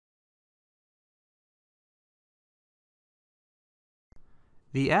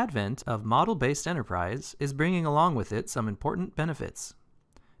The advent of model-based enterprise is bringing along with it some important benefits.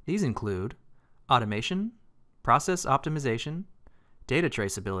 These include automation, process optimization, data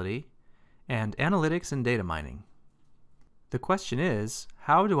traceability, and analytics and data mining. The question is,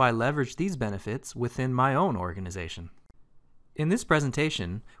 how do I leverage these benefits within my own organization? In this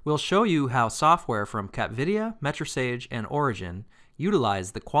presentation, we'll show you how software from Capvidia, Metrosage, and Origin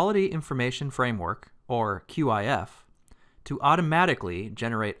utilize the Quality Information Framework, or QIF, to automatically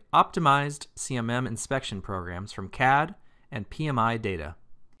generate optimized CMM inspection programs from CAD and PMI data.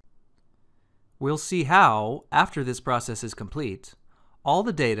 We'll see how, after this process is complete, all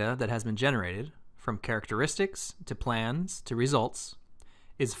the data that has been generated, from characteristics to plans to results,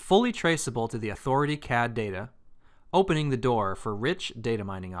 is fully traceable to the authority CAD data, opening the door for rich data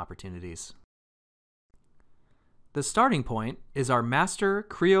mining opportunities. The starting point is our master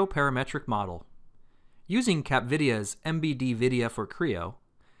Creo parametric model. Using Capvidia's MBDVidia for Creo,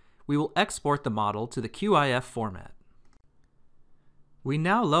 we will export the model to the QIF format. We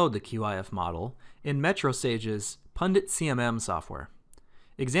now load the QIF model in Metrosage's Pundit CMM software.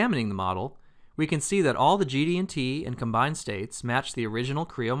 Examining the model, we can see that all the GD&T and combined states match the original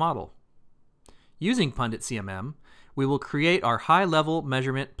Creo model. Using Pundit CMM, we will create our high-level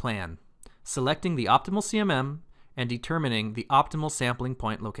measurement plan, selecting the optimal CMM and determining the optimal sampling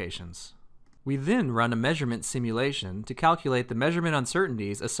point locations. We then run a measurement simulation to calculate the measurement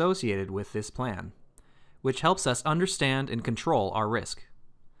uncertainties associated with this plan, which helps us understand and control our risk.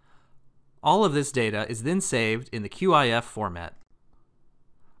 All of this data is then saved in the QIF format.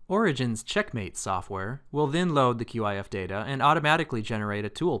 Origin's CheckMate software will then load the QIF data and automatically generate a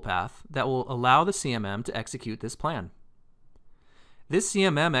toolpath that will allow the CMM to execute this plan. This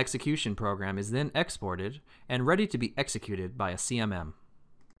CMM execution program is then exported and ready to be executed by a CMM.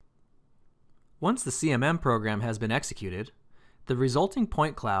 Once the CMM program has been executed, the resulting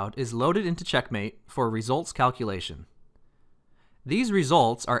point cloud is loaded into CheckMate for results calculation. These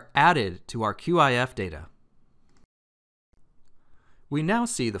results are added to our QIF data. We now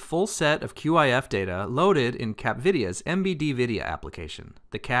see the full set of QIF data loaded in Capvidia's MBDVidia application,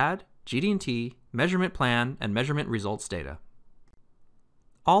 the CAD, GD&T, measurement plan, and measurement results data.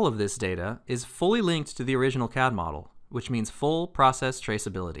 All of this data is fully linked to the original CAD model, which means full process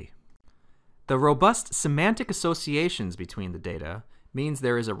traceability. The robust semantic associations between the data means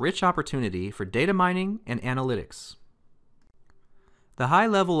there is a rich opportunity for data mining and analytics. The high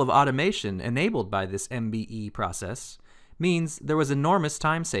level of automation enabled by this MBE process means there was enormous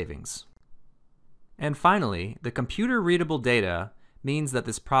time savings. And finally, the computer-readable data means that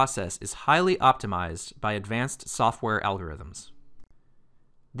this process is highly optimized by advanced software algorithms.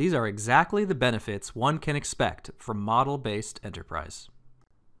 These are exactly the benefits one can expect from model-based enterprise.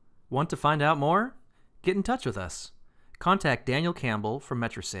 Want to find out more? Get in touch with us. Contact Daniel Campbell from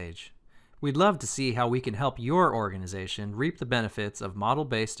Metrosage. We'd love to see how we can help your organization reap the benefits of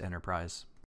model-based enterprise.